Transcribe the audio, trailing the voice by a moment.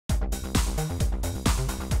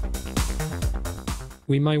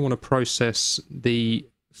we may want to process the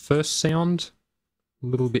first sound a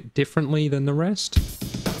little bit differently than the rest.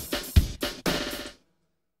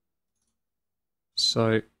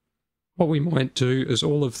 So what we might do is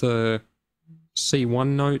all of the C1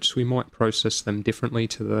 notes, we might process them differently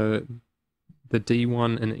to the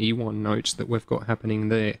D1 and E1 notes that we've got happening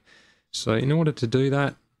there. So in order to do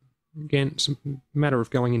that, again, it's a matter of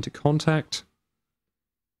going into Kontakt,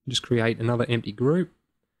 just create another empty group,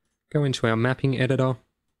 go into our mapping editor,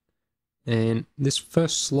 and this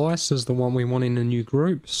first slice is the one we want in a new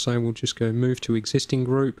group, so we'll just go move to existing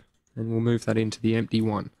group, and we'll move that into the empty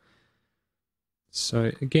one.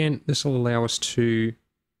 So again, this will allow us to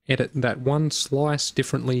edit that one slice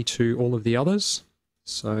differently to all of the others.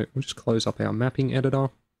 So we'll just close up our mapping editor,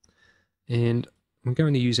 and I'm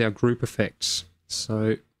going to use our group effects.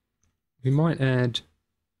 So we might add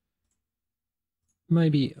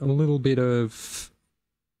maybe a little bit of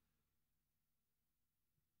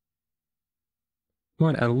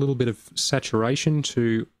saturation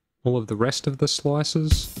to all of the rest of the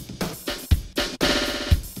slices.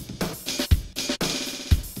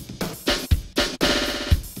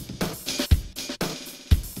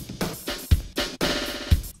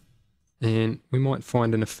 And we might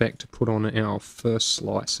find an effect to put on our first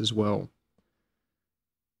slice as well.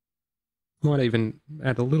 Might even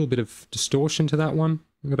add a little bit of distortion to that one.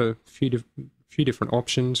 We've got a few different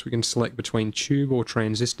options. We can select between tube or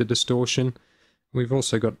transistor distortion. We've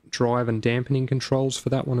also got drive and dampening controls for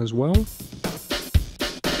that one as well.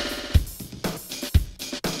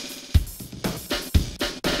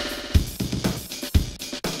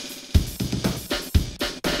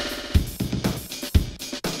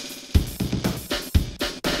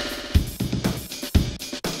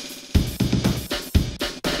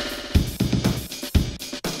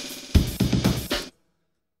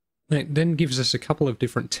 It then gives us a couple of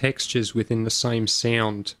different textures within the same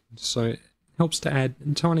sound, so it helps to add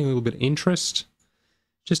a tiny little bit of interest.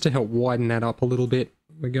 Just to help widen that up a little bit,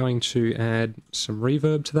 we're going to add some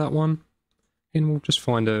reverb to that one, and we'll just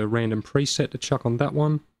find a random preset to chuck on that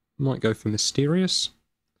one. Might go for Mysterious,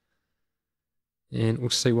 and we'll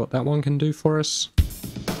see what that one can do for us.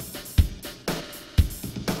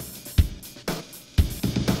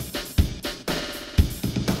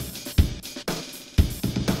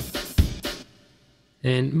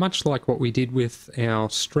 And much like what we did with our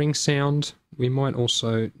string sound, we might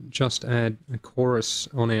also just add a chorus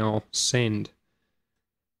on our send.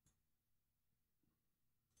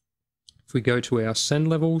 If we go to our send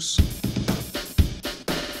levels,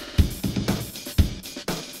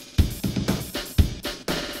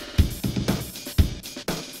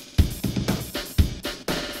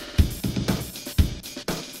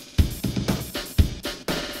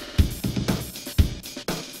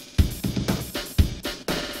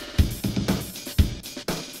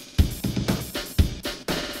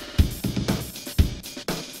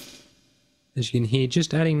 as you can hear,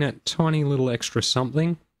 just adding that tiny little extra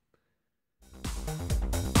something